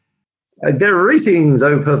Greetings,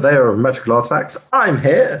 O purveyor of magical artifacts. I'm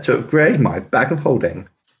here to upgrade my bag of holding.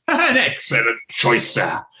 An excellent choice,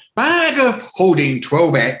 sir. Bag of Holding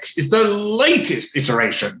 12X is the latest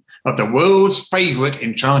iteration of the world's favourite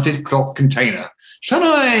enchanted cloth container. Shall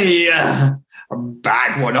I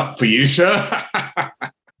bag one up for you, sir?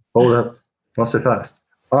 Hold up, not so fast.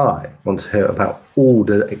 I want to hear about all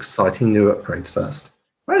the exciting new upgrades first.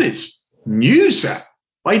 Well, it's new, sir.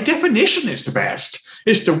 By definition, it's the best.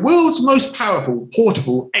 It's the world's most powerful,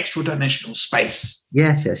 portable, extra-dimensional space.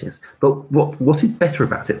 Yes. But what is better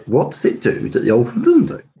about it? What does it do that the old one doesn't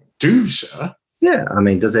do? Do, sir? Yeah, I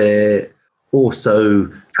mean, does it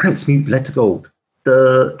also transmute lead to gold?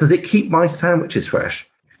 Does it keep my sandwiches fresh?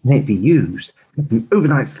 Can it be used as an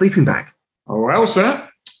overnight sleeping bag? Oh, well, sir,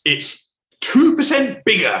 it's 2%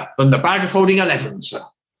 bigger than the Bag of Holding 11, sir.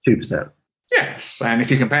 2%. Yes, and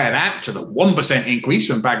if you compare that to the 1% increase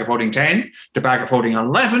from Bag of Holding 10 to Bag of Holding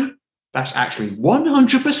 11, that's actually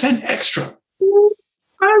 100% extra.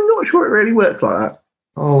 I'm not sure it really works like that.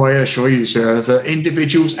 Oh, I assure you, sir, that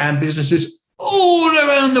individuals and businesses all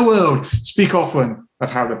around the world speak often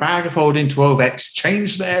of how the Bag of Holding 12X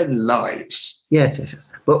changed their lives. Yes.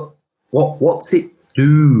 But what's it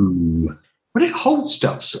do? Well, it holds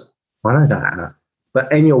stuff, sir. I know that.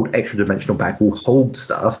 But any old extra dimensional bag will hold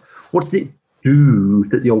stuff. What does it do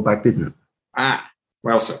that the old bag didn't?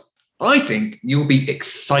 Well, sir, I think you'll be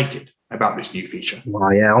excited about this new feature.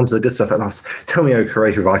 Oh, yeah, on to the good stuff at last. Tell me,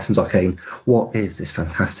 Creative Items Arcane, what is this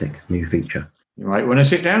fantastic new feature? You might want to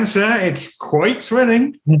sit down, sir. It's quite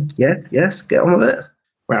thrilling. Yes, get on with it.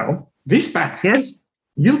 Well, this bag. Yes.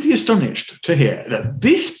 You'll be astonished to hear that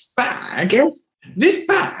this bag. Yes. This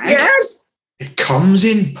bag. Yes. It comes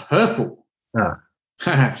in purple.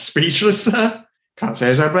 Ah. Speechless, sir. Can't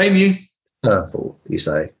say as I blame you. Purple, you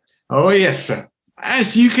say? Oh, yes, sir.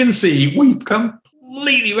 As you can see, we've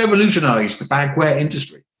completely revolutionised the bagware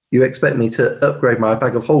industry. You expect me to upgrade my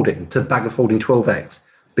bag of holding to bag of holding 12X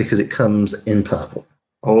because it comes in purple?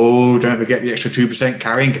 Oh, don't forget the extra 2%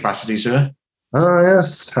 carrying capacity, sir. Oh,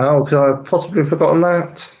 yes. How could I possibly have forgotten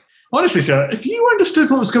that? Honestly, sir, if you understood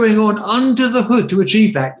what was going on under the hood to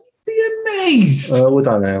achieve that, you'd be amazed. Would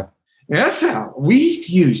I now? Yes, sir. We've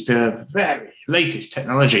used the very latest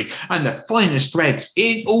technology and the finest threads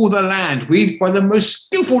in all the land, weaved by the most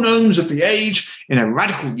skillful gnomes of the age in a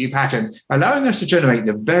radical new pattern, allowing us to generate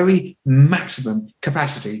the very maximum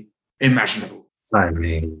capacity imaginable. I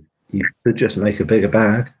mean, you could just make a bigger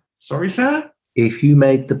bag. Sorry, sir? If you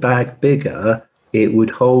made the bag bigger, it would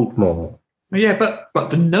hold more. Yeah, but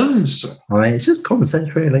the gnomes, sir. I mean, it's just common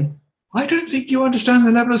sense, really. I don't think you understand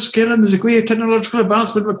the level of skill and the degree of technological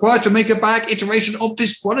advancement required to make a bag iteration of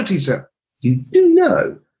this quality, sir. You do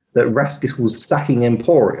know that Rascal's Stacking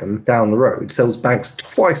Emporium down the road sells bags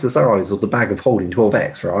twice the size of the bag of holding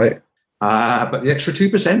 12X, right? But the extra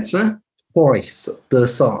 2%, sir. Twice the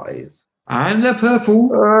size. And the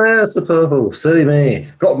purple. Oh, yes, the purple. Silly me.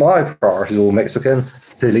 Got my priorities all Mexican.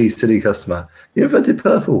 Silly customer. You invented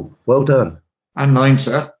purple. Well done. And lime,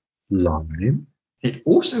 sir. Lime? It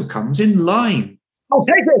also comes in lime. I'll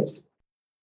take it!